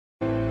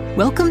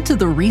Welcome to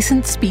the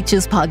Recent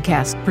Speeches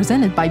podcast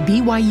presented by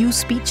BYU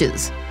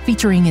Speeches,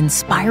 featuring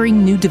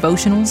inspiring new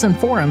devotionals and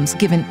forums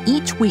given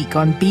each week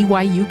on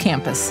BYU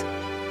campus.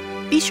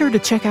 Be sure to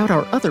check out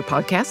our other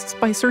podcasts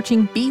by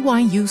searching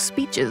BYU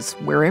Speeches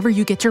wherever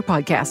you get your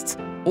podcasts,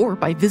 or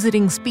by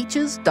visiting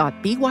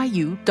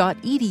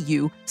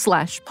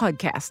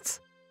speeches.byu.edu/podcasts.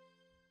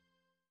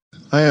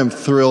 I am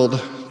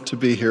thrilled to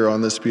be here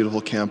on this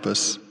beautiful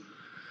campus.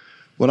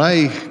 When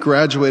I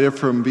graduated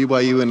from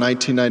BYU in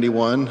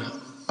 1991,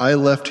 I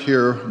left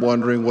here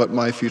wondering what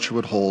my future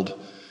would hold,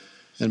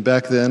 and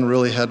back then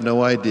really had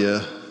no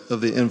idea of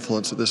the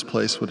influence that this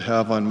place would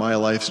have on my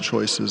life's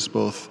choices,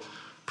 both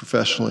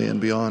professionally and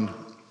beyond.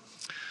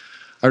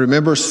 I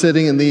remember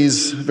sitting in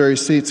these very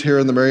seats here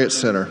in the Marriott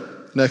Center,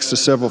 next to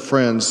several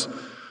friends,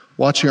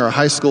 watching our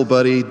high school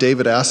buddy,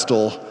 David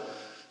Astle,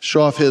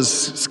 show off his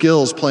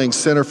skills playing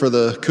center for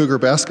the Cougar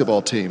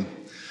basketball team.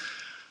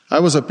 I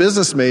was a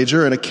business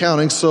major in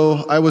accounting,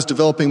 so I was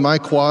developing my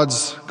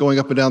quads going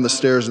up and down the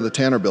stairs in the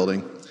Tanner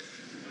building.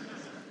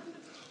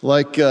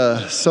 Like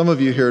some of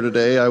you here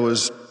today, I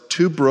was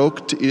too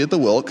broke to eat at the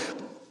Wilk,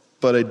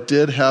 but I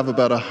did have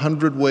about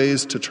 100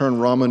 ways to turn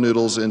ramen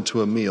noodles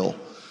into a meal.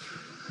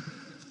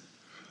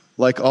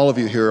 Like all of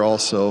you here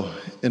also,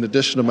 in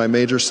addition to my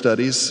major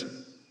studies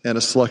and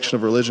a selection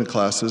of religion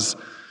classes,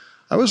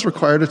 I was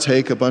required to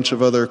take a bunch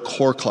of other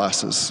core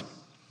classes.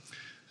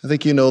 I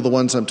think you know the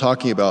ones I'm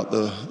talking about,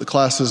 the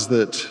classes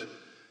that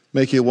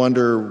make you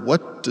wonder,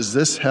 what does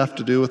this have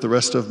to do with the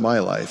rest of my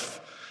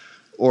life?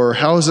 Or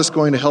how is this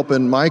going to help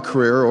in my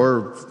career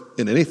or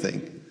in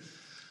anything?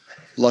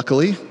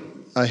 Luckily,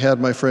 I had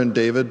my friend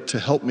David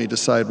to help me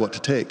decide what to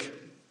take.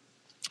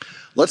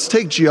 Let's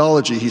take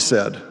geology, he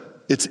said.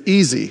 It's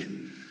easy.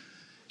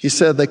 He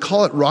said, they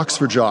call it rocks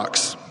for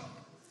jocks.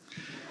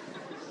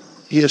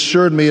 He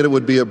assured me it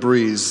would be a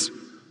breeze.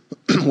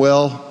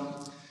 Well,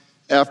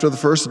 after the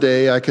first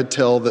day, I could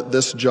tell that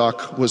this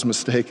jock was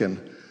mistaken.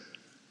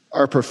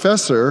 Our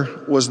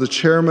professor was the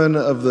chairman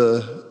of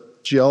the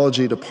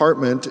geology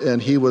department,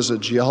 and he was a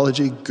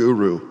geology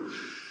guru.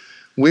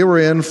 We were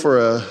in for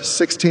a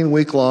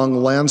 16-week-long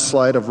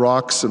landslide of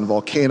rocks and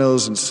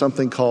volcanoes and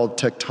something called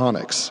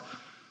tectonics,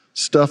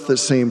 stuff that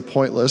seemed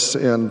pointless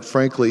and,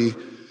 frankly,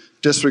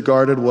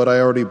 disregarded what I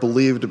already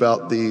believed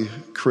about the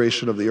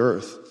creation of the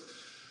earth.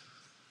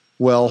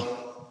 Well,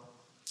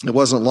 it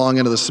wasn't long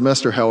into the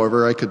semester,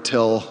 however, I could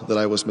tell that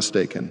I was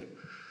mistaken.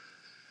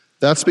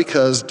 That's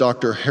because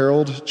Dr.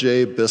 Harold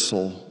J.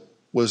 Bissell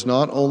was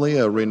not only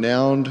a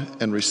renowned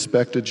and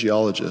respected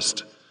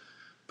geologist,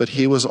 but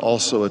he was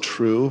also a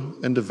true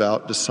and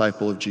devout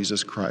disciple of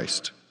Jesus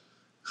Christ,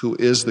 who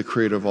is the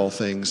creator of all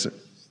things,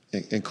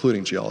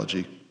 including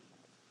geology.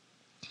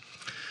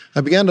 I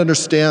began to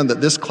understand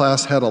that this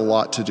class had a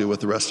lot to do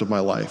with the rest of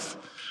my life,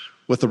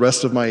 with the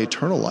rest of my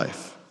eternal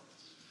life.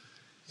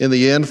 In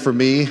the end, for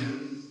me,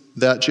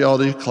 that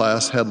geology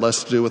class had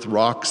less to do with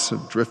rocks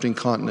and drifting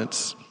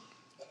continents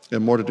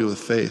and more to do with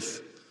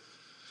faith.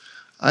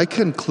 I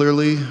can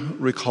clearly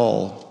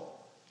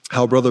recall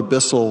how Brother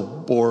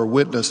Bissell bore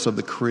witness of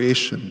the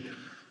creation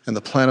and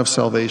the plan of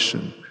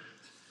salvation.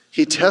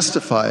 He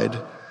testified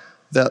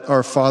that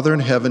our Father in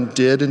heaven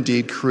did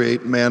indeed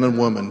create man and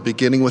woman,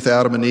 beginning with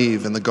Adam and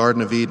Eve in the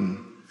Garden of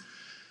Eden.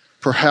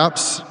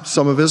 Perhaps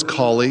some of his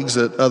colleagues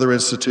at other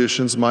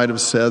institutions might have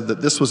said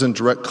that this was in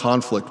direct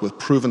conflict with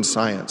proven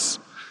science.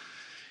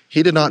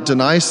 He did not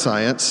deny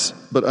science,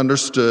 but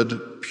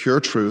understood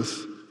pure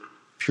truth,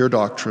 pure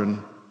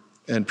doctrine,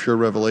 and pure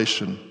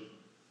revelation.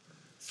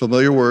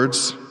 Familiar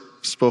words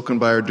spoken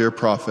by our dear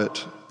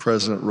prophet,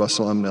 President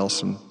Russell M.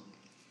 Nelson.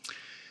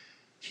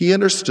 He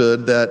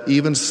understood that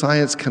even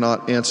science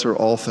cannot answer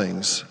all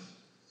things.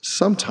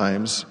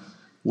 Sometimes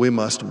we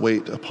must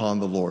wait upon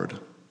the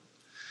Lord.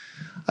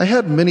 I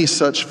had many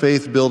such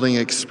faith-building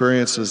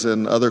experiences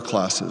in other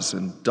classes,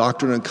 in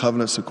Doctrine and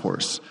Covenants, of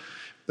course,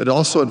 but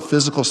also in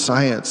physical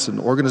science and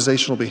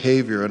organizational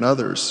behavior and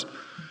others,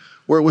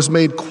 where it was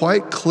made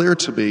quite clear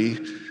to me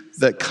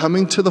that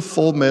coming to the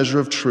full measure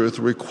of truth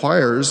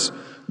requires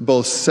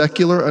both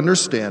secular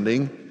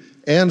understanding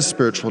and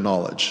spiritual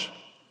knowledge.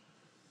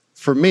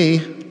 For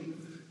me,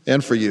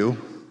 and for you,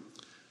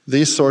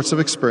 these sorts of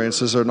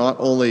experiences are not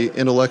only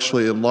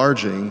intellectually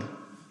enlarging,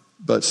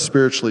 but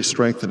spiritually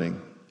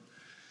strengthening.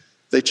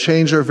 They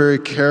change our very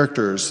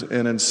characters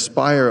and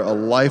inspire a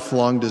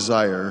lifelong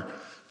desire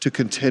to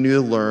continue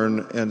to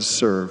learn and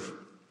serve.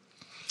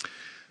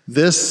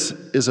 This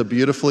is a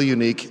beautifully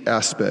unique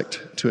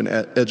aspect to an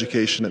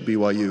education at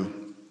BYU.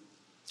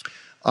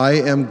 I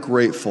am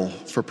grateful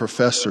for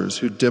professors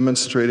who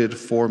demonstrated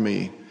for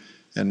me,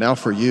 and now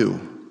for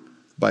you,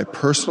 by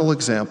personal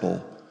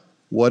example,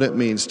 what it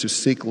means to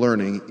seek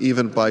learning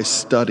even by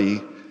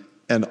study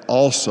and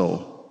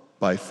also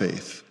by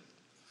faith.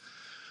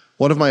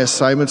 One of my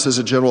assignments as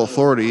a general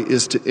authority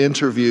is to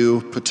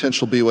interview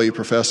potential BYU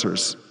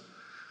professors.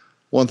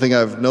 One thing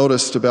I've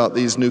noticed about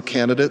these new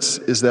candidates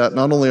is that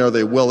not only are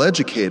they well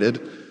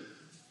educated,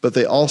 but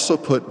they also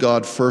put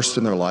God first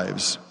in their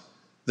lives.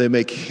 They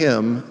make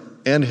Him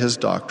and His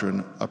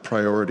doctrine a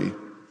priority.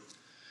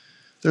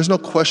 There's no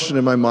question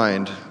in my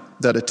mind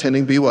that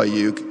attending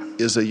BYU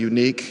is a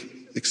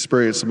unique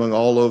experience among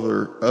all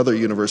other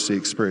university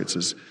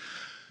experiences.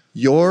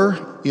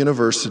 Your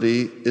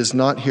university is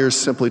not here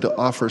simply to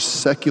offer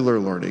secular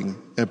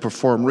learning and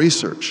perform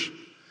research.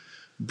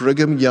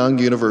 Brigham Young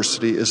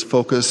University is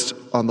focused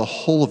on the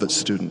whole of its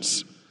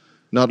students,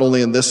 not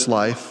only in this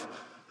life,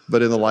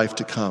 but in the life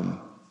to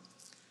come.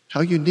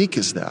 How unique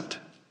is that?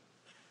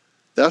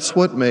 That's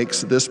what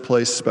makes this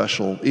place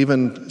special,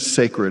 even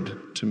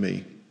sacred to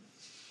me.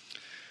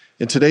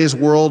 In today's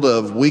world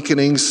of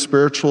weakening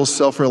spiritual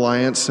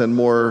self-reliance and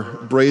more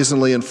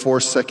brazenly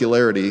enforced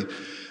secularity,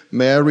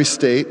 may I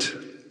restate,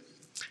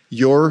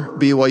 your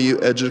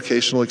BYU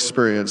educational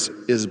experience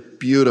is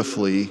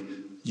beautifully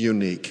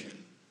unique.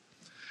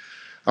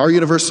 Our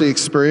university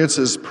experience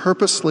is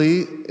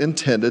purposely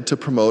intended to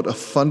promote a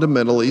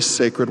fundamentally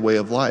sacred way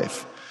of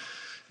life,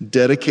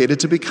 dedicated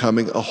to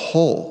becoming a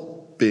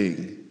whole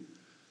being.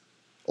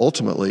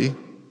 Ultimately,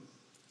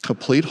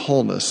 complete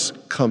wholeness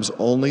comes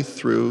only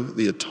through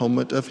the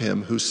atonement of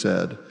Him who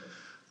said,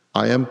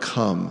 "I am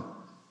come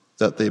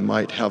that they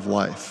might have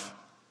life,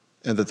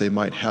 and that they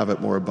might have it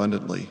more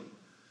abundantly."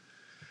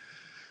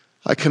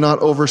 I cannot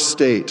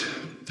overstate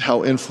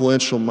how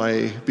influential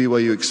my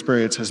BYU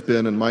experience has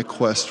been in my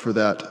quest for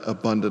that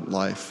abundant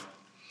life.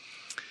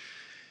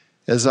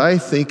 As I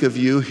think of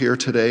you here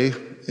today,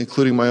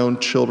 including my own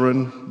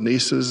children,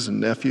 nieces, and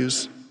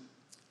nephews,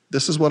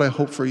 this is what I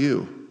hope for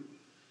you: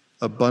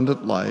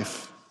 abundant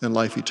life and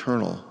life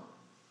eternal.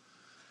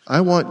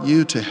 I want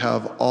you to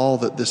have all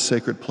that this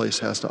sacred place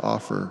has to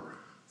offer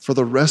for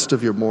the rest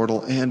of your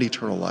mortal and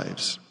eternal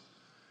lives.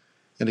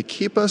 And to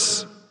keep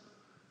us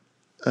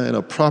in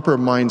a proper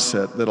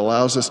mindset that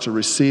allows us to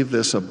receive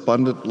this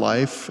abundant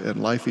life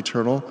and life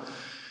eternal,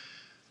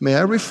 may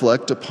I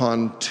reflect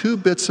upon two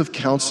bits of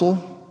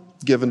counsel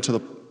given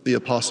to the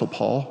Apostle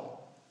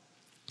Paul.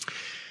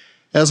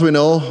 As we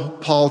know,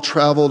 Paul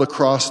traveled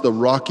across the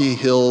rocky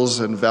hills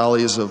and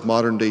valleys of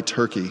modern-day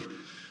Turkey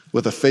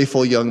with a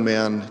faithful young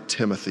man,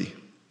 Timothy.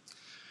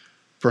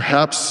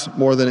 Perhaps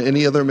more than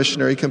any other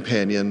missionary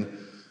companion,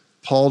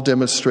 Paul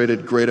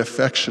demonstrated great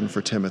affection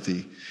for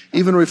Timothy,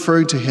 even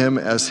referring to him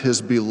as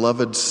his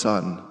beloved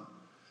son,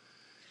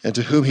 and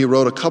to whom he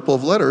wrote a couple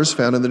of letters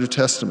found in the New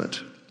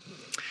Testament.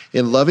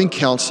 In loving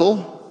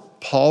counsel,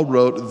 Paul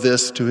wrote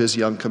this to his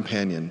young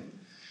companion: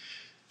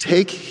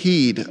 "Take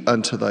heed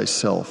unto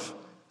thyself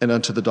and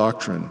unto the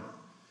doctrine.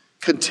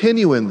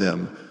 Continue in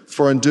them,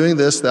 for in doing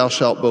this thou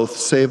shalt both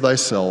save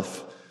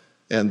thyself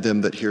and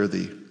them that hear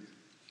thee."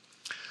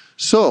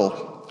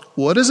 So,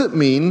 what does it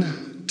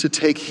mean to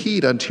take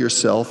heed unto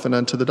yourself and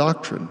unto the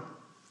doctrine?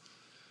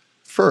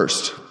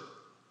 First,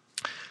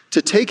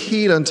 to take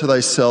heed unto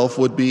thyself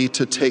would be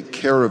to take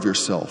care of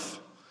yourself.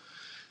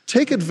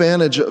 Take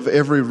advantage of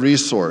every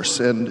resource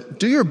and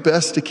do your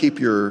best to keep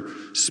your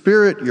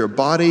spirit, your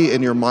body,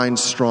 and your mind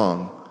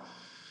strong.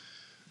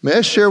 May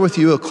I share with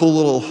you a cool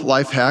little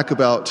life hack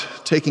about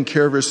taking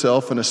care of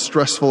yourself in a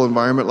stressful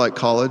environment like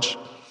college?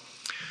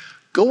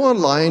 Go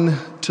online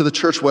to the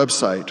church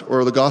website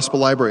or the Gospel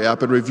Library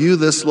app and review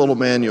this little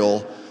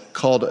manual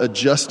called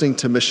Adjusting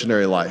to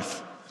Missionary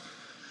Life.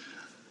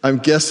 I'm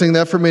guessing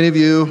that for many of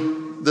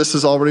you, this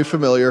is already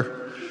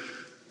familiar.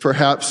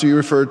 Perhaps you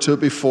referred to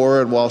it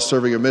before and while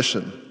serving a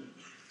mission.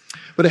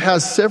 But it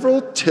has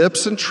several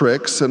tips and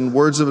tricks and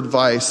words of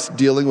advice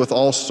dealing with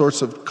all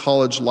sorts of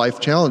college life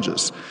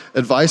challenges.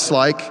 Advice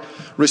like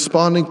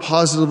responding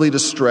positively to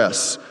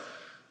stress,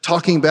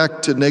 talking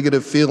back to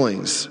negative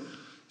feelings,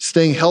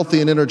 staying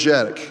healthy and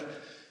energetic,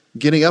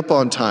 getting up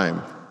on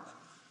time,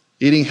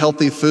 eating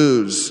healthy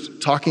foods,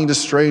 talking to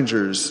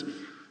strangers,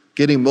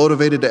 getting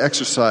motivated to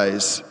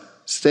exercise,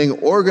 staying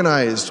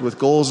organized with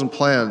goals and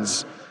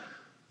plans,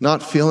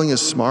 not feeling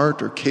as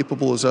smart or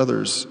capable as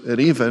others,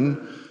 and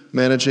even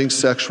managing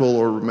sexual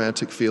or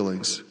romantic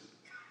feelings.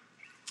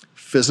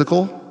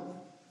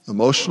 Physical,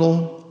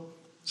 emotional,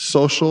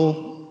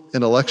 social,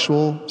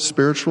 intellectual,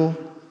 spiritual.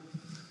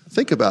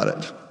 Think about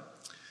it.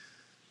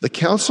 The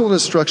counsel and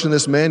instruction in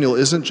this manual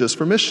isn't just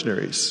for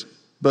missionaries,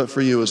 but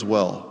for you as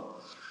well.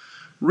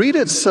 Read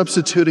it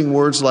substituting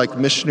words like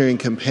missionary and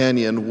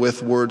companion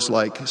with words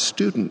like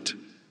student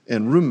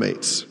and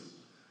roommates.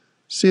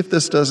 See if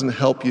this doesn't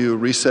help you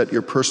reset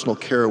your personal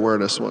care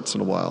awareness once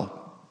in a while.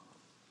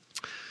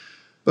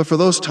 But for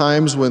those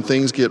times when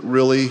things get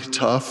really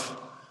tough,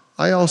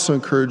 I also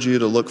encourage you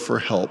to look for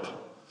help.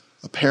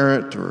 A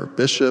parent or a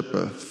bishop,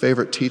 a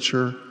favorite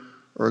teacher,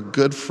 or a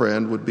good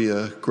friend would be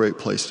a great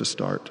place to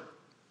start.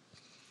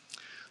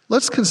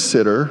 Let's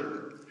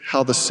consider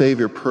how the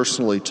Savior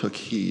personally took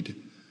heed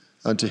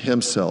unto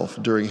himself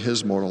during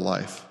his mortal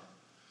life.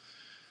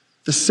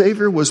 The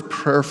Savior was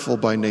prayerful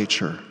by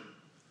nature.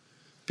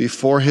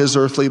 Before his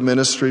earthly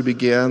ministry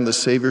began, the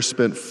Savior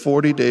spent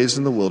 40 days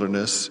in the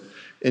wilderness,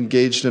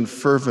 engaged in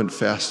fervent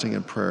fasting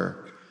and prayer.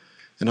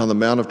 And on the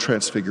Mount of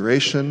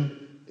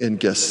Transfiguration, in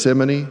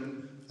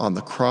Gethsemane, on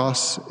the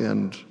cross,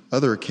 and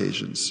other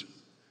occasions,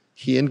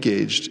 he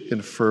engaged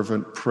in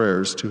fervent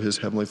prayers to his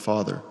Heavenly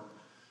Father,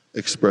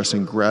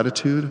 expressing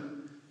gratitude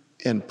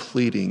and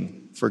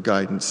pleading for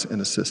guidance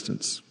and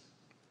assistance.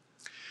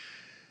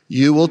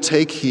 You will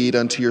take heed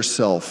unto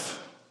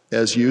yourself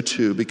as you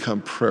too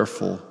become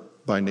prayerful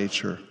by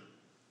nature.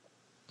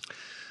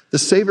 The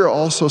Savior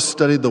also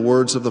studied the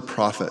words of the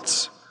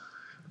prophets.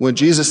 When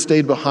Jesus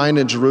stayed behind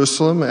in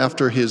Jerusalem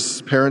after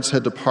his parents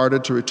had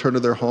departed to return to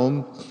their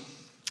home,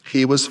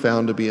 he was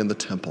found to be in the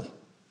temple.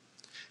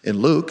 In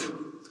Luke,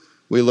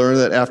 we learn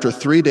that after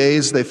 3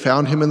 days they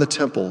found him in the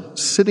temple,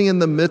 sitting in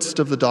the midst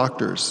of the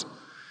doctors,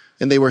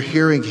 and they were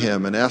hearing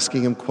him and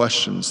asking him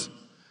questions.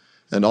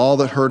 And all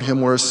that heard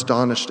him were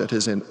astonished at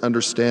his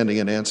understanding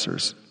and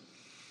answers.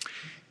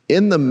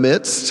 In the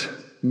midst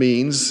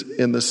means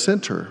in the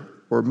center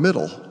or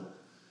middle.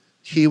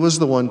 He was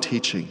the one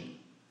teaching.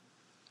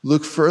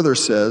 Luke further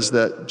says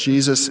that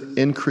Jesus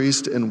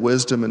increased in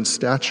wisdom and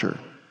stature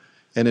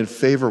and in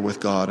favor with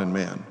God and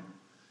man.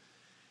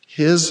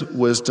 His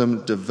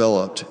wisdom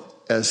developed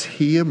as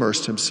he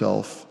immersed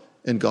himself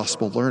in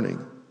gospel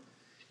learning.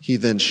 He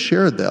then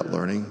shared that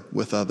learning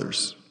with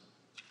others.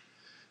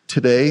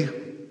 Today,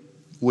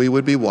 we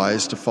would be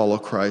wise to follow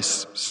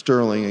Christ's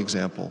sterling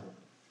example.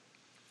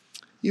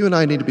 You and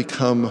I need to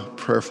become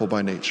prayerful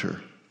by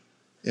nature,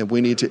 and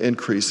we need to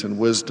increase in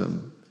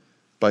wisdom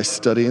by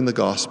studying the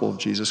gospel of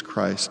Jesus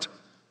Christ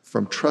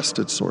from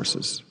trusted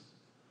sources.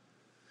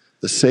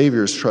 The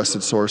Savior's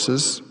trusted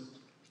sources,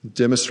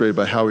 demonstrated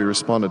by how he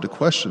responded to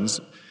questions,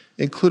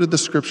 included the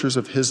scriptures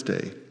of his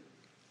day.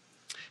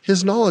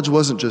 His knowledge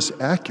wasn't just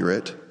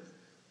accurate,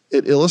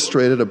 it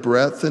illustrated a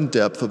breadth and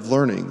depth of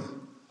learning.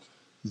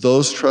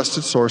 Those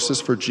trusted sources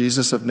for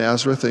Jesus of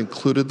Nazareth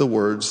included the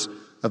words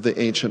of the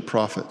ancient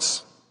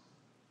prophets.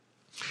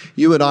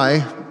 You and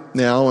I,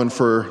 now and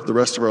for the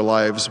rest of our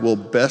lives, will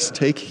best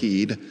take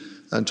heed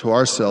unto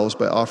ourselves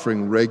by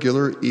offering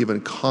regular, even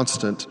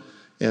constant,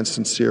 and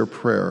sincere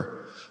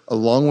prayer,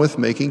 along with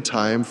making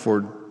time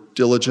for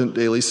diligent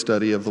daily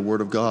study of the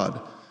Word of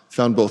God,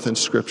 found both in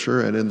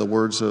Scripture and in the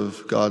words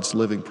of God's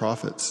living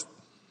prophets.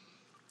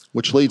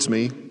 Which leads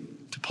me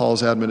to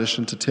Paul's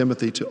admonition to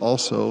Timothy to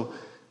also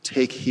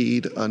take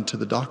heed unto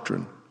the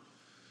doctrine.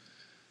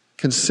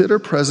 Consider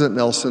President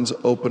Nelson's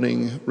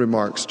opening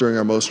remarks during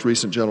our most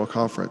recent General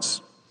Conference.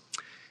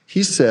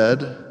 He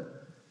said,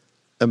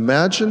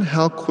 "Imagine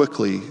how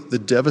quickly the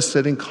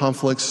devastating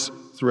conflicts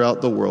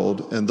throughout the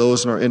world and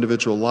those in our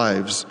individual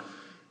lives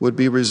would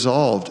be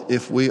resolved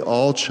if we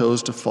all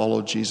chose to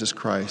follow Jesus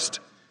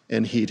Christ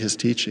and heed his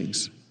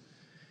teachings."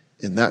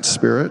 In that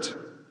spirit,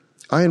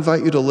 I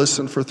invite you to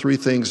listen for 3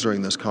 things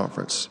during this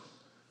conference: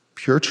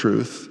 pure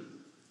truth,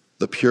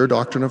 the pure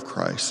doctrine of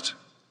Christ,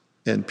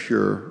 and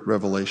pure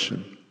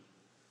revelation.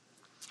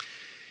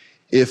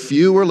 If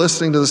you were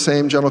listening to the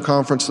same General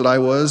Conference that I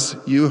was,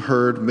 you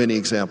heard many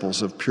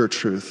examples of pure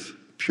truth,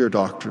 pure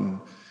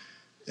doctrine,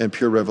 and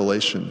pure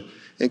revelation,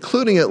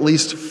 including at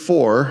least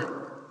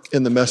 4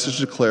 in the message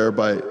declared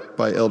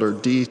by Elder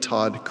D.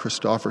 Todd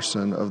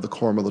Christofferson of the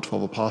Quorum of the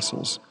 12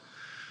 Apostles.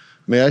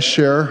 May I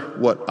share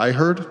what I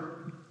heard?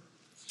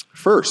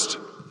 First,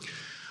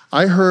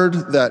 I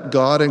heard that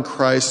God and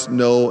Christ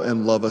know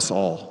and love us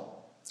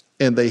all,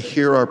 and they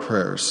hear our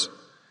prayers.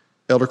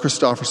 Elder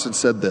Christofferson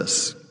said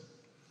this: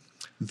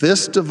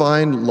 "This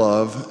divine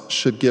love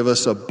should give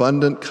us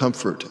abundant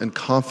comfort and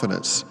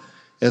confidence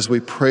as we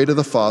pray to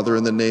the Father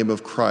in the name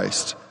of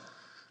Christ.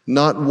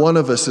 Not one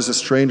of us is a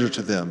stranger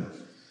to them.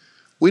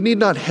 We need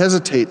not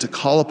hesitate to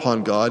call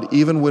upon God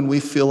even when we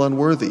feel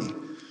unworthy.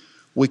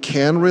 We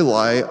can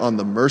rely on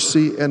the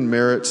mercy and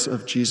merits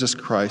of Jesus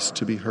Christ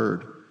to be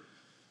heard.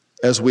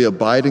 As we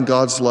abide in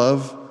God's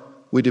love,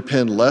 we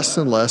depend less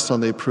and less on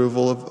the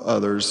approval of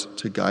others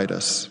to guide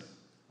us."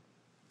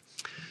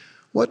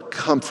 What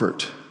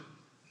comfort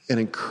and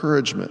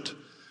encouragement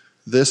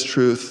this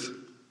truth,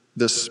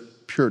 this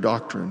pure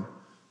doctrine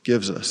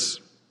gives us.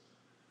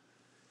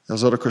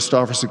 As Elder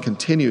Christofferson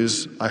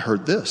continues, I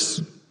heard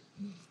this: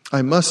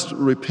 I must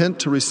repent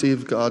to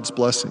receive God's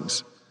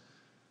blessings.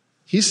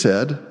 He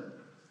said,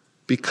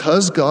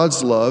 because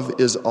God's love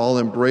is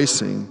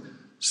all-embracing,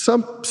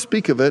 some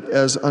speak of it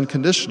as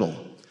unconditional.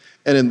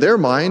 And in their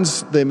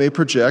minds, they may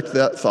project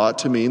that thought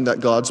to mean that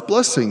God's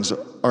blessings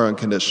are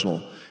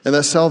unconditional and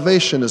that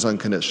salvation is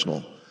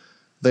unconditional.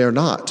 They are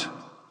not.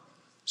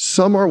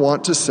 Some are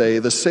wont to say,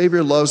 the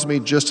Savior loves me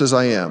just as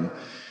I am.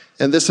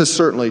 And this is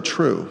certainly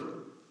true.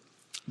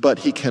 But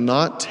he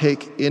cannot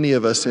take any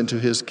of us into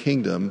his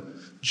kingdom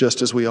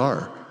just as we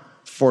are.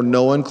 For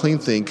no unclean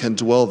thing can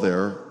dwell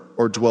there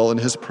or dwell in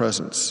his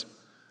presence.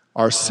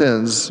 Our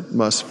sins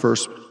must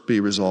first be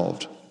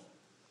resolved.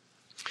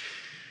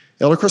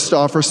 Elder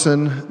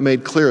Christofferson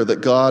made clear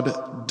that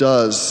God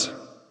does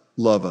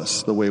love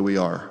us the way we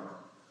are,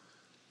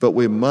 but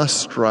we must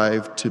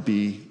strive to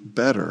be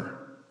better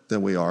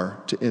than we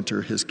are to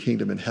enter his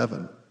kingdom in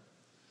heaven.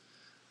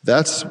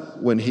 That's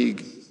when he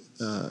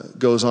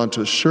goes on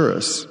to assure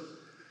us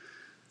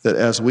that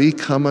as we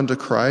come unto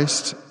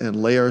Christ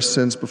and lay our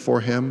sins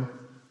before him,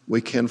 we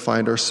can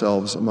find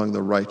ourselves among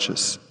the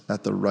righteous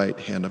at the right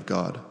hand of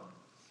God.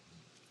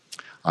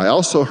 I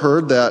also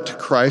heard that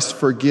Christ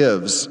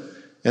forgives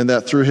and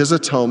that through his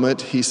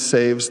atonement he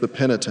saves the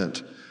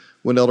penitent,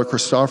 when Elder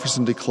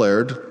Christofferson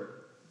declared,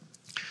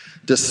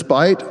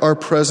 "Despite our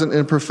present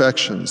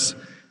imperfections,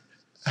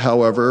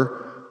 however,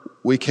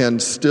 we can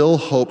still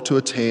hope to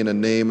attain a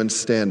name and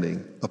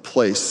standing, a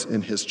place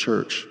in his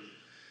church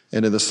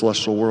and in the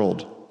celestial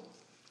world."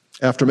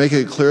 After making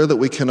it clear that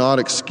we cannot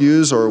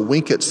excuse or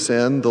wink at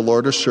sin, the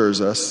Lord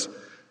assures us,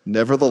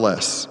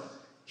 "Nevertheless,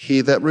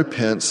 he that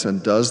repents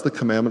and does the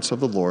commandments of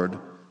the Lord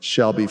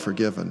shall be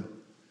forgiven.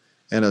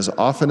 And as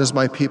often as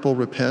my people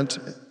repent,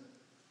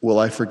 will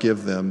I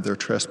forgive them their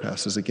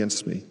trespasses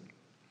against me."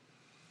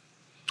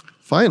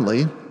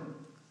 Finally,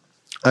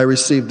 I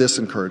received this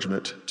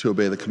encouragement to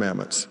obey the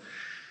commandments.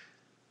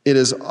 It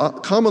is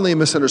commonly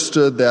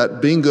misunderstood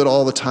that being good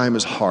all the time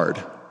is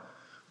hard.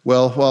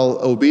 Well, while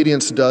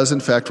obedience does in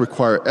fact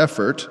require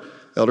effort,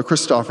 Elder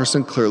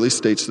Christofferson clearly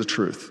states the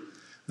truth,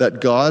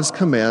 that God's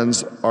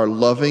commands are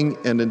loving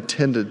and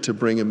intended to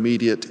bring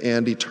immediate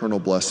and eternal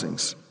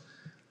blessings.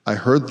 I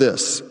heard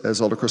this,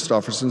 as Elder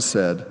Christofferson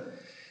said,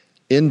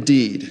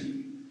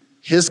 "Indeed,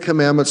 his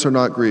commandments are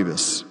not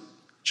grievous,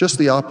 just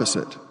the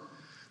opposite.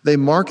 They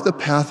mark the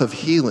path of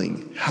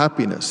healing,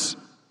 happiness,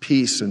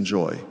 peace, and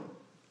joy."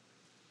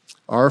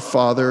 Our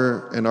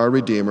Father and our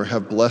Redeemer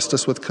have blessed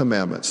us with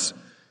commandments,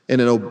 and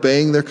in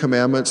obeying their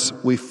commandments,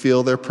 we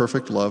feel their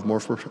perfect love more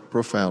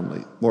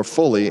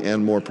fully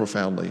and more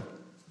profoundly.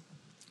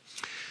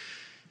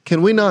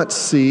 Can we not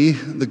see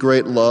the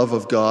great love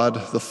of God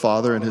the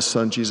Father and his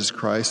Son Jesus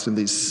Christ in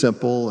these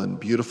simple and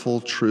beautiful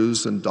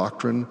truths and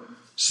doctrine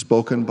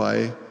spoken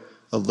by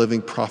a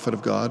living prophet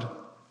of God?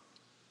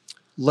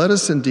 Let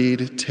us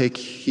indeed take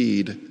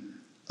heed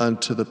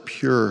unto the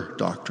pure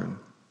doctrine.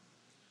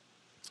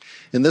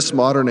 In this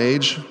modern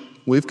age,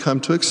 we've come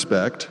to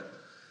expect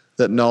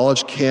that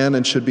knowledge can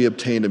and should be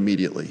obtained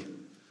immediately.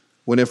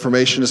 When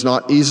information is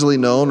not easily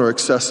known or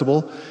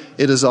accessible,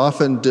 it is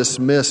often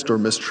dismissed or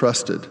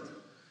mistrusted.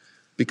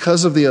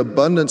 Because of the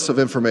abundance of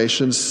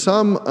information,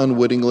 some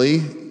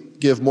unwittingly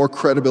give more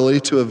credibility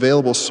to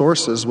available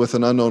sources with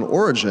an unknown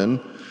origin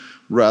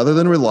rather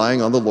than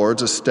relying on the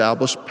Lord's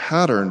established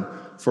pattern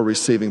for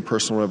receiving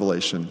personal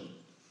revelation.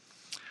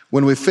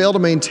 When we fail to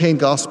maintain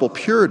gospel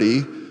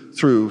purity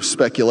through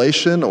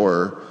speculation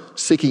or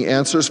seeking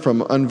answers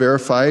from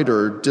unverified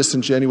or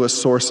disingenuous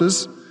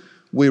sources,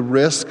 we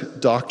risk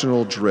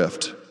doctrinal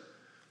drift.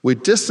 We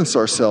distance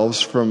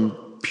ourselves from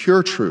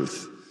pure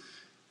truth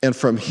and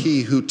from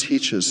he who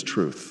teaches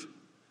truth.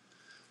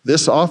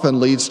 This often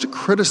leads to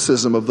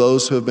criticism of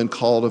those who have been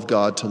called of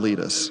God to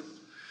lead us.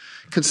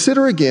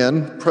 Consider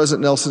again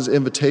President Nelson's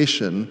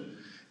invitation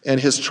and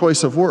his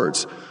choice of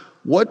words.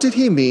 What did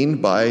he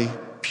mean by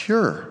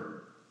pure?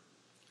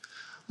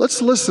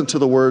 Let's listen to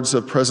the words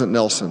of President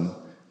Nelson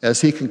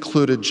as he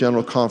concluded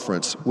General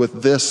Conference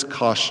with this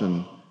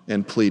caution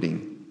and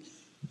pleading.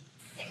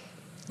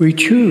 We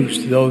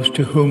choose those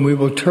to whom we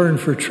will turn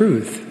for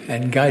truth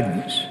and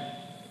guidance.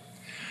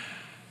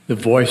 The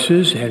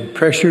voices and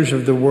pressures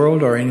of the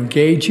world are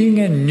engaging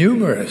and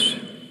numerous,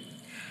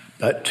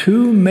 but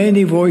too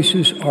many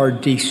voices are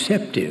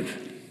deceptive,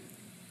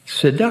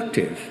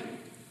 seductive,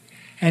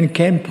 and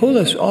can pull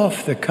us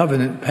off the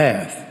covenant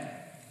path.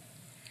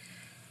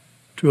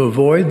 To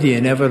avoid the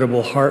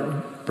inevitable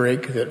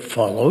heartbreak that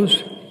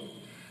follows,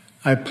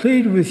 I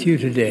plead with you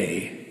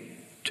today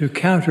to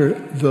counter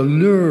the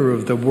lure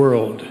of the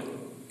world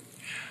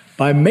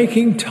by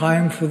making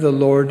time for the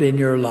Lord in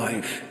your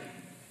life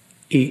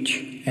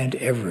each and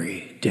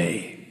every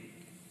day.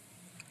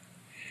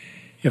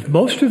 If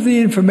most of the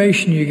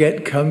information you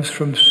get comes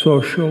from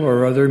social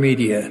or other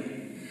media,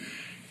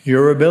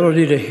 your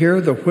ability to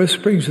hear the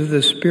whisperings of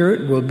the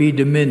Spirit will be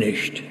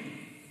diminished.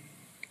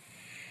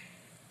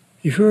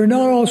 If you are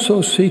not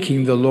also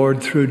seeking the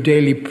Lord through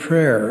daily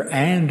prayer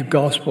and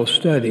gospel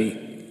study,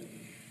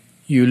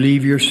 you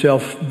leave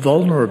yourself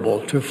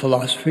vulnerable to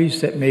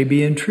philosophies that may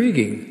be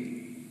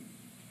intriguing,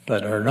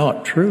 but are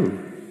not true.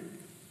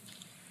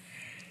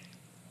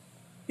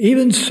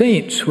 Even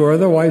saints who are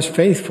otherwise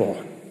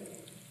faithful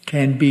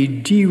can be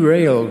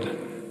derailed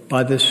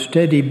by the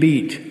steady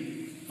beat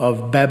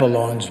of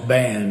Babylon's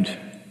band.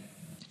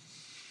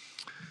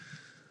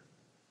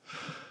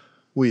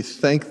 We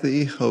thank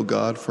thee, O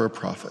God, for a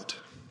prophet.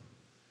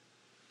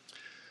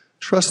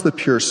 Trust the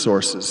pure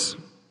sources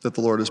that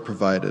the Lord has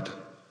provided,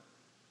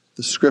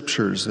 the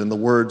scriptures and the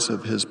words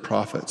of his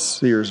prophets,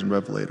 seers, and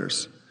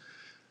revelators,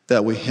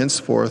 that we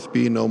henceforth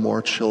be no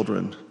more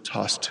children,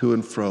 tossed to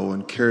and fro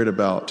and carried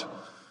about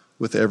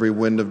with every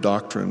wind of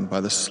doctrine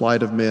by the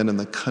sleight of men and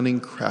the cunning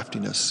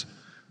craftiness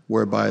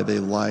whereby they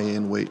lie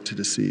in wait to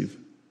deceive.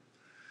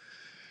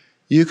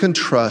 You can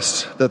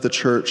trust that the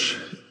church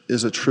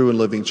is a true and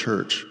living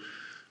church.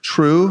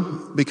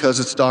 True because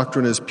its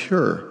doctrine is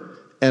pure,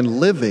 and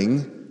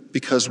living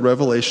because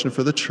revelation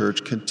for the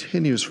church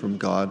continues from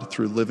God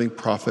through living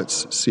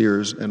prophets,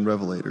 seers, and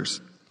revelators.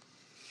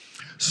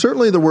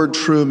 Certainly the word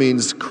true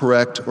means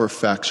correct or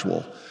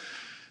factual.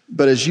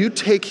 But as you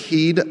take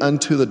heed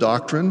unto the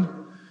doctrine,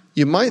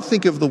 you might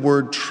think of the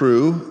word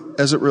true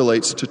as it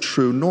relates to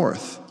true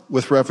north,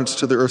 with reference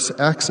to the Earth's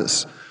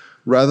axis,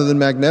 rather than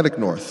magnetic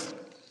north.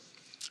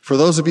 For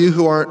those of you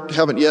who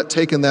haven't yet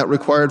taken that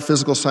required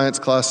physical science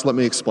class, let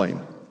me explain.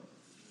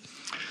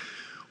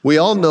 We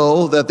all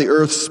know that the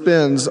Earth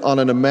spins on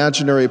an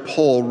imaginary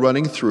pole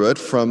running through it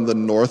from the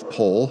North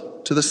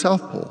Pole to the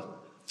South Pole.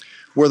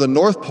 Where the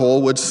North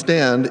Pole would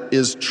stand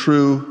is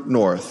true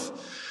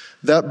north,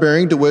 that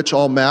bearing to which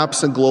all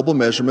maps and global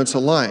measurements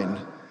align.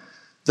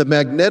 The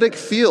magnetic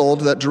field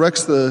that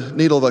directs the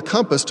needle of a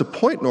compass to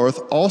point north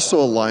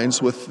also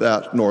aligns with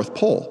that North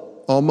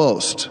Pole,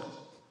 almost.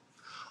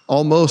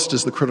 Almost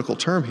is the critical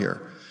term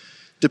here.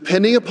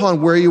 Depending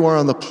upon where you are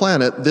on the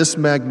planet, this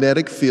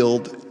magnetic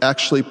field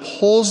actually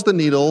pulls the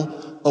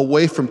needle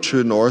away from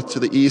true north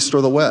to the east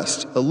or the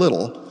west, a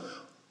little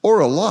or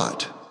a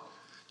lot.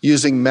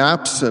 Using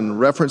maps and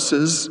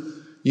references,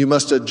 you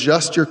must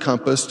adjust your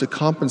compass to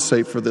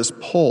compensate for this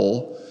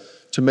pull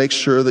to make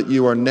sure that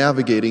you are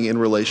navigating in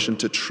relation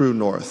to true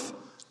north,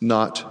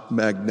 not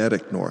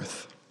magnetic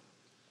north.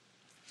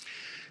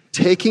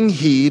 Taking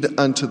heed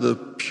unto the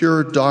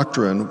pure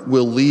doctrine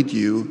will lead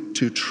you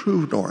to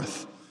true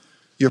north,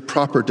 your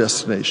proper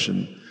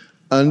destination,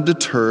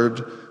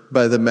 undeterred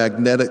by the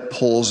magnetic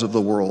poles of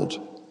the world.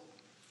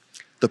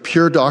 The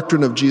pure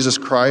doctrine of Jesus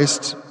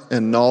Christ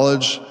and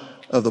knowledge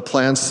of the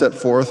plans set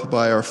forth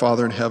by our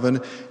Father in heaven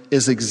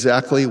is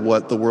exactly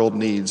what the world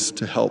needs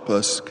to help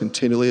us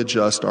continually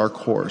adjust our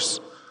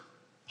course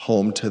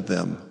home to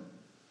them.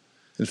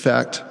 In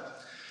fact,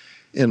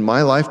 in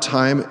my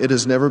lifetime, it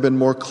has never been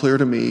more clear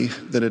to me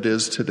than it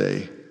is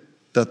today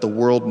that the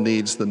world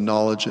needs the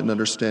knowledge and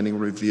understanding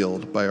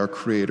revealed by our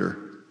Creator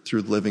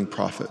through living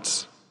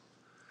prophets.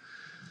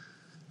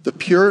 The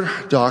pure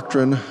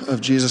doctrine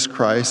of Jesus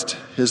Christ,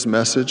 his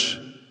message,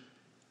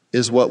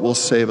 is what will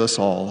save us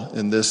all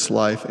in this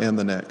life and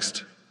the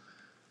next.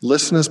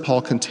 Listen as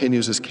Paul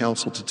continues his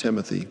counsel to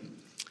Timothy.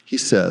 He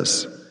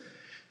says,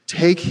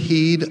 "Take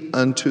heed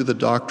unto the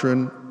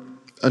doctrine,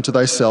 unto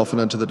thyself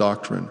and unto the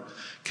doctrine.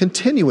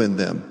 Continue in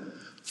them,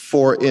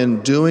 for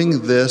in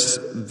doing this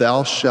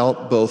thou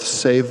shalt both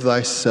save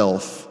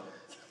thyself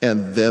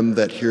and them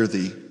that hear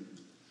thee."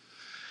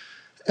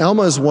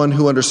 Alma is one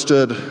who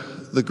understood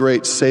the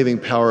great saving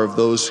power of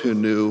those who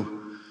knew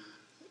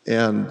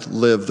and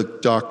lived the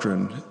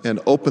doctrine and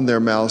opened their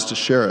mouths to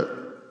share it.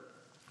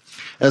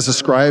 As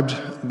described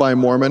by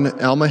Mormon,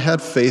 Alma had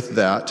faith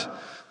that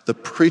the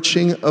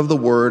preaching of the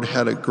word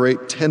had a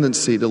great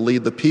tendency to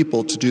lead the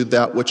people to do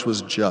that which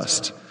was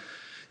just.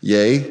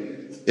 Yea,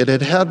 it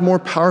had had more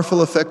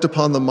powerful effect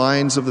upon the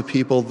minds of the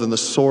people than the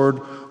sword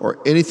or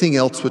anything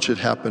else which had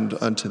happened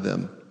unto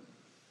them.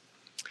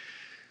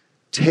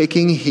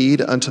 Taking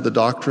heed unto the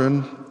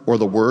doctrine or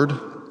the word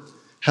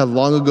had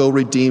long ago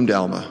redeemed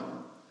Alma.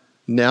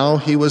 Now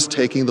he was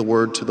taking the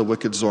word to the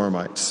wicked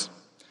Zoramites,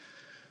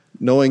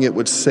 knowing it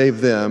would save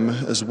them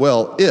as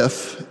well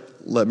if,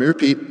 let me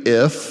repeat,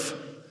 if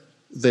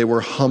they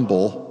were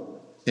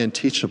humble and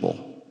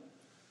teachable.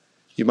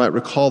 You might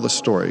recall the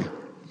story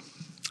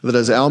that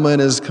as Alma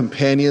and his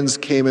companions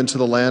came into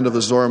the land of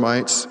the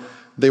Zoramites,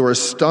 they were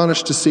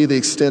astonished to see the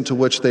extent to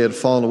which they had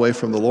fallen away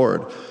from the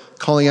Lord,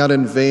 calling out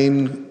in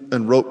vain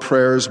and rote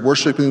prayers,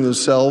 worshiping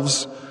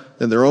themselves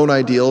and their own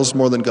ideals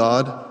more than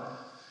God.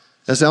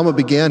 As Alma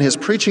began his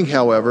preaching,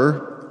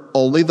 however,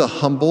 only the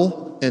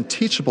humble and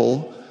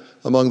teachable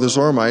among the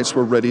Zoramites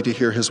were ready to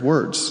hear his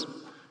words,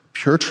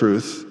 pure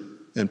truth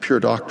and pure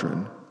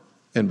doctrine,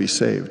 and be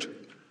saved.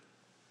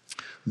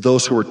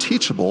 Those who were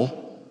teachable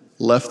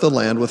left the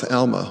land with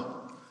Alma,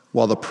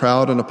 while the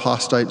proud and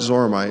apostate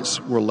Zoramites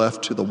were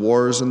left to the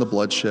wars and the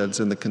bloodsheds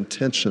and the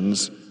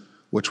contentions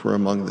which were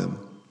among them.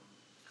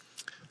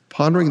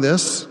 Pondering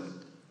this,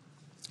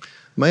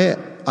 may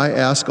I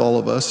ask all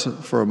of us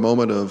for a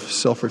moment of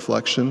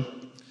self-reflection,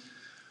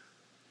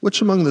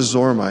 which among the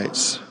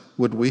Zoramites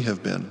would we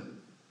have been?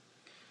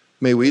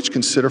 May we each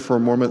consider for a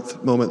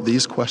moment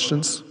these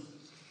questions.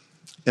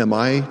 Am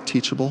I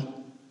teachable?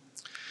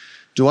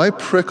 Do I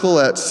prickle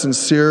at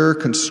sincere,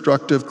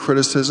 constructive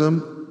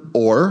criticism,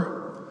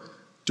 or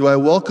do I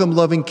welcome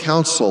loving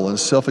counsel and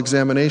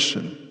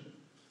self-examination?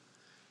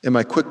 Am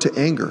I quick to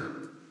anger,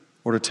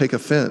 or to take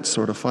offense,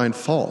 or to find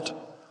fault?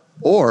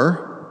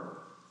 Or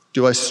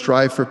do I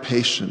strive for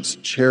patience,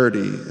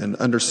 charity, and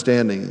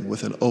understanding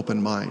with an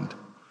open mind?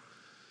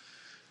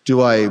 Do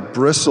I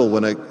bristle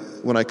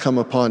when I come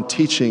upon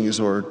teachings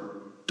or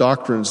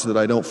doctrines that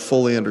I don't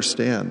fully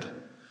understand?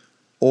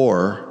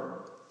 Or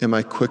am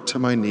I quick to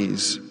my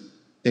knees,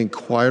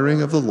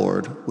 inquiring of the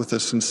Lord with a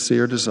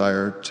sincere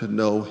desire to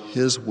know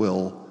his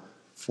will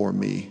for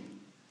me?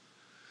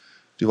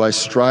 Do I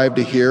strive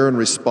to hear and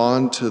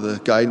respond to the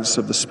guidance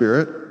of the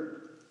Spirit?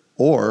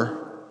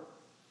 Or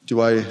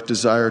do I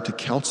desire to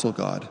counsel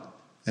God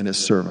and his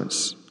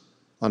servants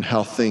on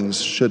how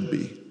things should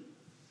be?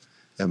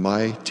 Am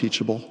I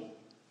teachable?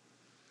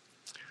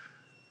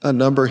 A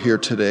number here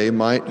today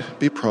might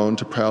be prone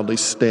to proudly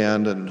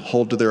stand and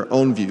hold to their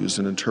own views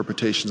and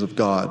interpretations of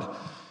God,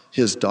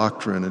 his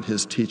doctrine, and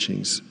his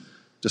teachings,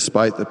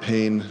 despite the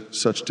pain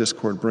such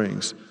discord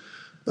brings.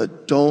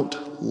 But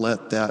don't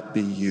let that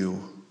be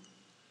you.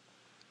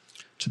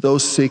 To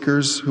those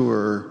seekers who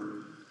are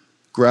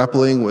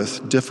grappling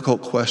with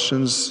difficult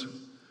questions,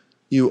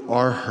 you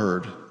are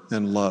heard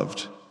and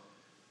loved.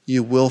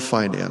 You will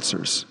find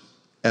answers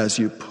as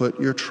you put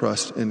your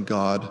trust in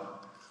God,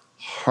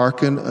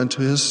 hearken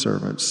unto his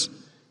servants,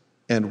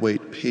 and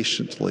wait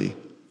patiently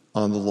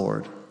on the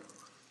Lord.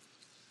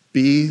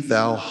 Be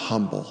thou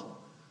humble,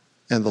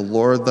 and the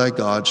Lord thy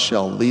God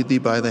shall lead thee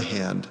by the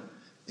hand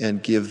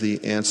and give thee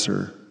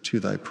answer to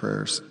thy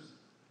prayers.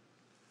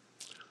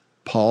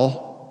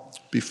 Paul,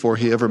 before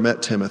he ever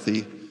met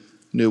Timothy,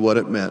 knew what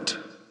it meant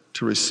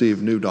to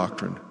receive new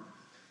doctrine,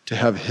 to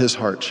have his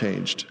heart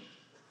changed,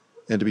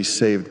 and to be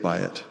saved by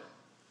it.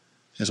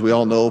 As we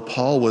all know,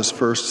 Paul was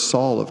first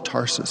Saul of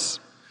Tarsus.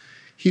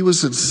 He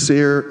was a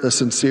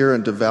sincere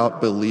and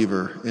devout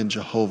believer in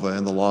Jehovah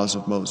and the laws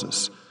of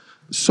Moses,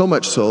 so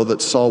much so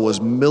that Saul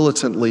was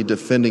militantly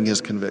defending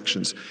his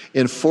convictions,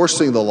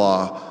 enforcing the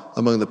law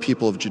among the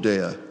people of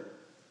Judea,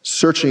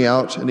 searching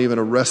out and even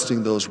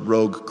arresting those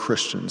rogue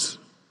Christians.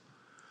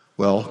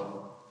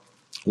 Well,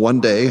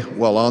 one day,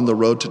 while on the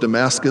road to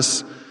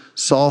Damascus,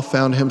 Saul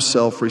found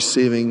himself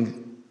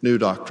receiving new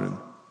doctrine,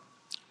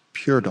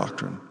 pure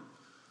doctrine,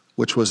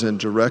 which was in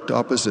direct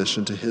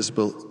opposition to his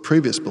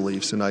previous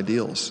beliefs and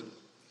ideals.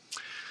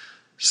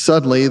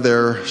 Suddenly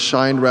there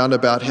shined round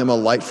about him a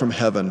light from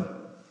heaven,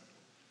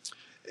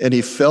 and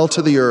he fell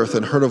to the earth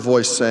and heard a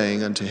voice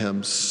saying unto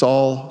him,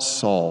 Saul,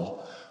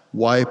 Saul,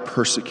 why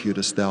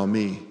persecutest thou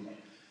me?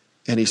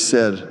 And he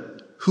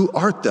said, Who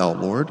art thou,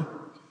 Lord?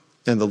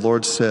 And the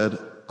Lord said,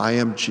 I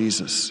am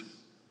Jesus,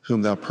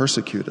 whom thou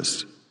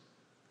persecutest.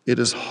 It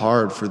is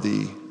hard for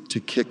thee to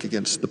kick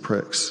against the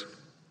pricks.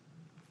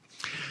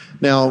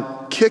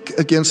 Now, kick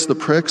against the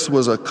pricks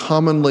was a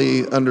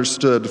commonly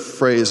understood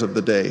phrase of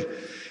the day.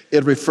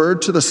 It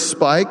referred to the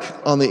spike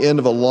on the end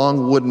of a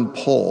long wooden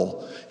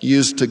pole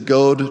used to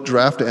goad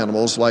draft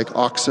animals like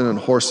oxen and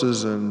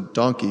horses and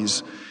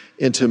donkeys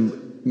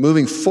into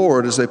moving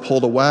forward as they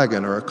pulled a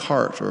wagon or a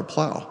cart or a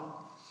plow.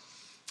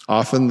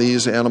 Often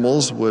these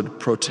animals would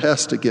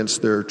protest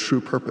against their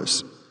true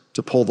purpose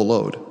to pull the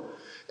load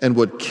and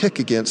would kick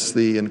against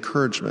the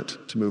encouragement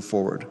to move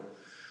forward,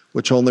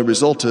 which only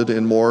resulted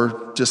in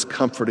more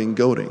discomforting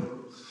goading.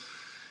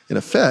 In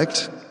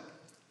effect,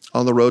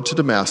 on the road to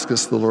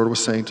Damascus, the Lord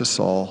was saying to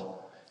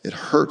Saul, it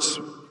hurts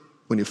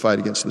when you fight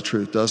against the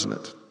truth, doesn't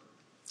it?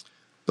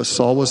 But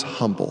Saul was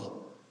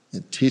humble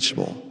and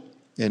teachable,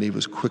 and he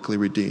was quickly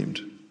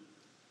redeemed.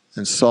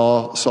 And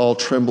Saul,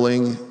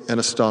 trembling and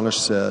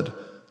astonished, said,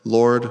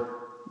 Lord,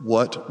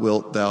 what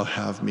wilt thou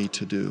have me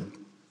to do?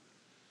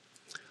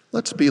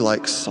 Let's be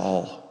like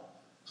Saul,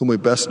 whom we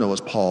best know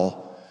as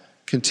Paul,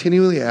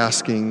 continually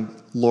asking,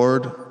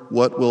 Lord,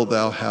 what wilt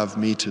thou have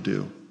me to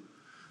do?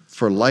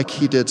 For like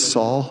he did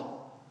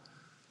Saul,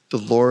 the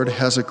Lord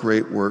has a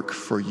great work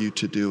for you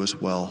to do as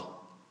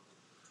well,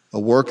 a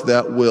work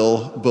that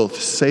will both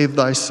save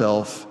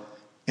thyself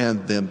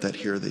and them that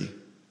hear thee.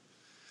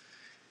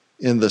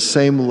 In the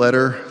same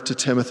letter to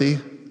Timothy,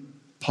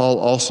 Paul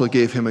also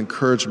gave him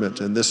encouragement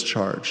in this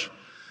charge.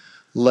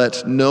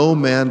 Let no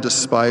man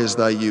despise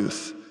thy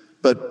youth,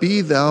 but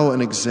be thou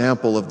an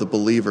example of the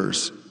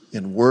believers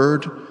in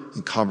word,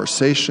 in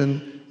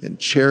conversation, in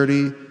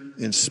charity,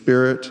 in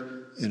spirit,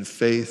 in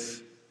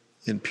faith,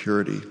 in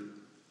purity.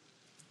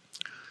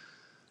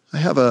 I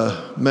have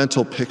a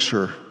mental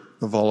picture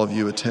of all of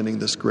you attending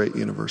this great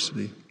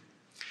university.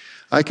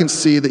 I can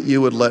see that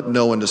you would let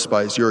no one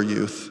despise your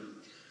youth.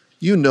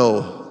 You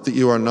know that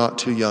you are not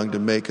too young to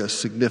make a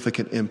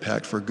significant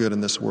impact for good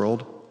in this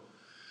world.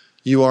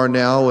 You are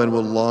now and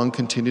will long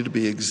continue to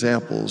be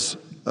examples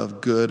of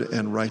good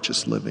and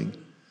righteous living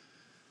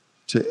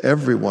to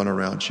everyone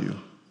around you,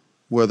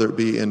 whether it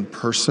be in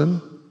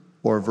person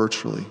or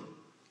virtually.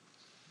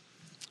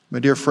 My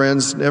dear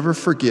friends, never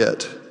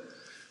forget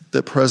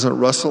that President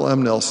Russell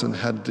M. Nelson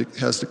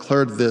has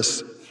declared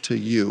this to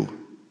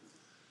you.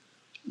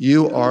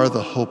 You are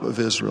the hope of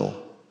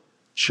Israel,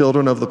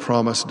 children of the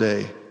promised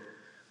day.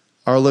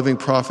 Our living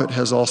prophet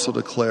has also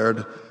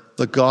declared,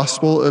 the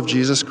gospel of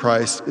Jesus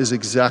Christ is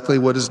exactly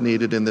what is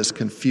needed in this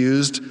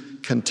confused,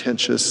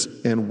 contentious,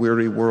 and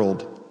weary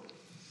world.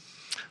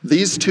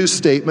 These two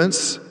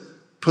statements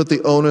put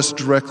the onus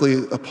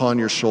directly upon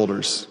your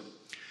shoulders.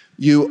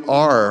 You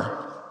are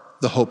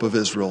the hope of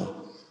Israel,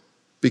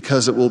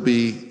 because it will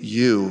be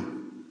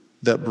you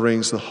that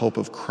brings the hope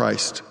of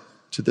Christ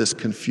to this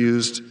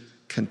confused,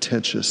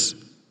 contentious,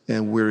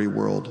 and weary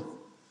world.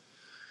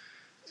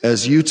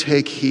 As you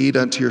take heed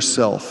unto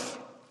yourself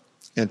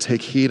and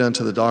take heed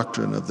unto the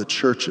doctrine of the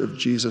Church of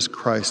Jesus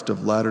Christ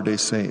of Latter-day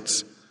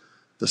Saints,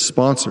 the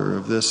sponsor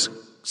of this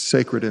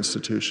sacred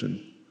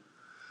institution,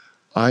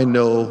 I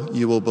know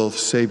you will both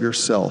save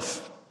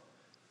yourself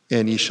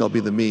and ye shall be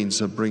the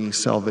means of bringing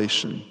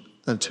salvation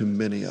unto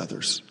many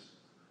others.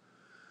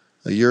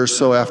 A year or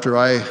so after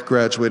I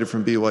graduated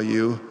from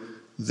BYU,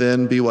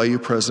 then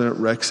BYU President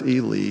Rex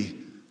E. Lee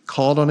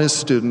called on his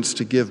students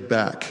to give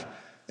back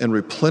and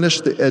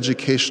replenish the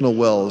educational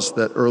wells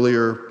that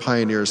earlier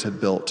pioneers had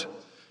built.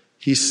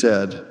 He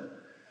said,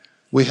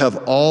 "We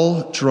have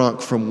all drunk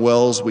from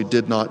wells we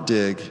did not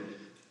dig,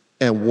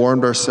 and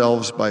warmed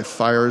ourselves by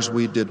fires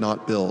we did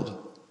not build.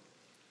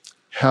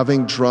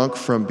 Having drunk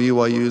from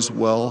BYU's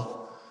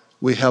well,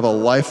 we have a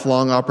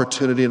lifelong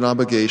opportunity and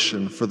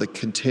obligation for the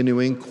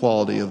continuing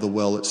quality of the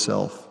well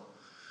itself.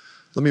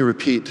 Let me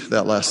repeat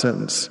that last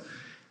sentence.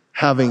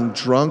 Having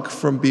drunk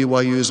from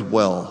BYU's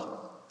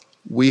well,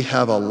 we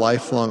have a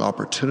lifelong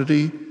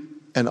opportunity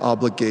and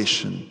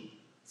obligation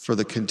for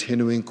the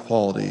continuing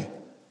quality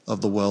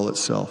of the well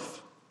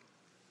itself.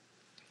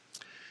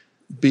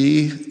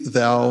 Be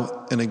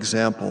thou an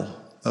example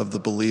of the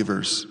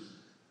believers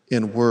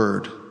in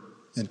word,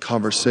 in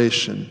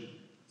conversation,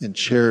 in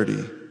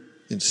charity,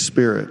 in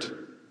spirit,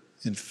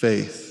 in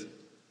faith,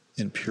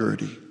 in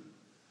purity.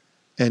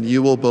 And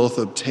you will both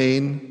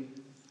obtain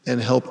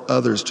and help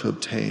others to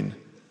obtain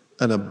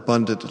an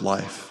abundant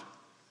life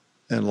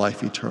and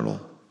life eternal.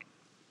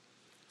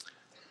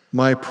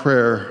 My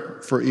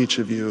prayer for each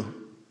of you,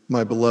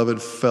 my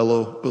beloved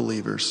fellow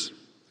believers,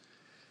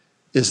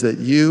 is that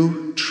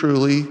you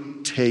truly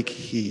take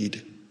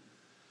heed,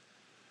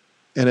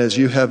 and as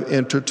you have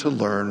entered to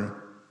learn,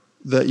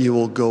 that you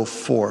will go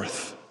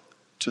forth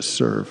to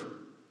serve.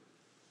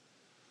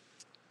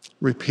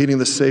 Repeating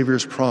the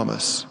Savior's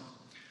promise,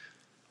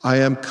 I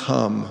am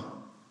come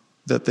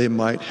that they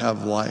might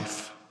have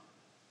life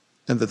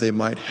and that they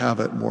might have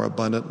it more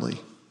abundantly.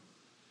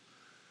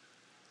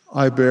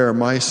 I bear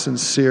my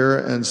sincere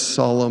and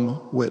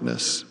solemn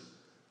witness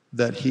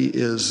that he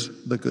is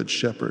the Good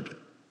Shepherd.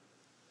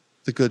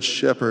 The Good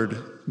Shepherd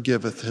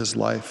giveth his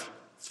life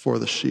for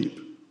the sheep.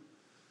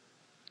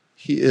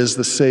 He is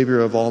the Savior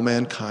of all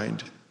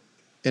mankind,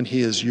 and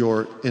he is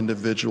your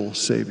individual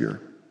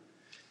Savior.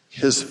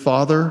 His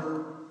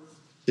Father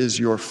is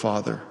your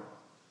Father.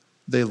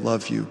 They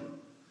love you.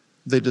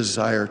 They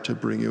desire to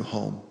bring you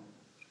home.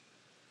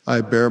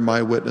 I bear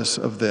my witness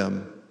of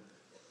them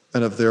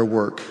and of their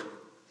work,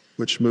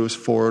 which moves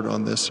forward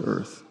on this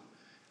earth.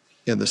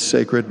 In the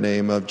sacred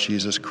name of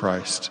Jesus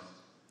Christ,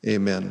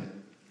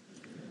 amen.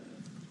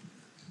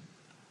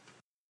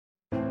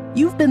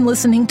 You've been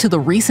listening to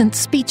the Recent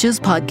Speeches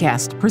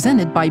podcast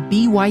presented by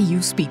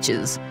BYU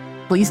Speeches.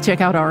 Please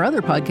check out our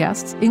other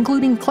podcasts,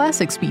 including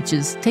classic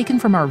speeches taken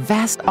from our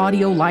vast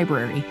audio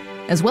library,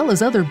 as well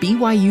as other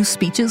BYU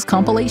Speeches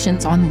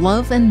compilations on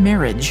love and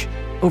marriage,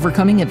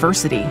 overcoming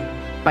adversity,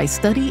 by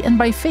study and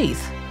by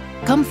faith.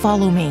 Come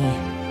follow me,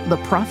 the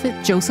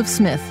prophet Joseph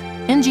Smith,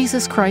 and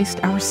Jesus Christ,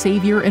 our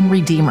Savior and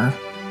Redeemer.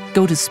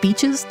 Go to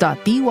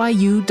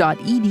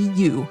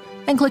speeches.byu.edu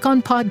and click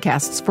on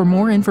podcasts for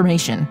more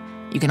information.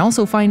 You can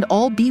also find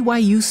all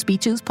BYU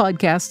Speeches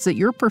podcasts at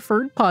your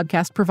preferred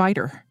podcast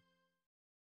provider.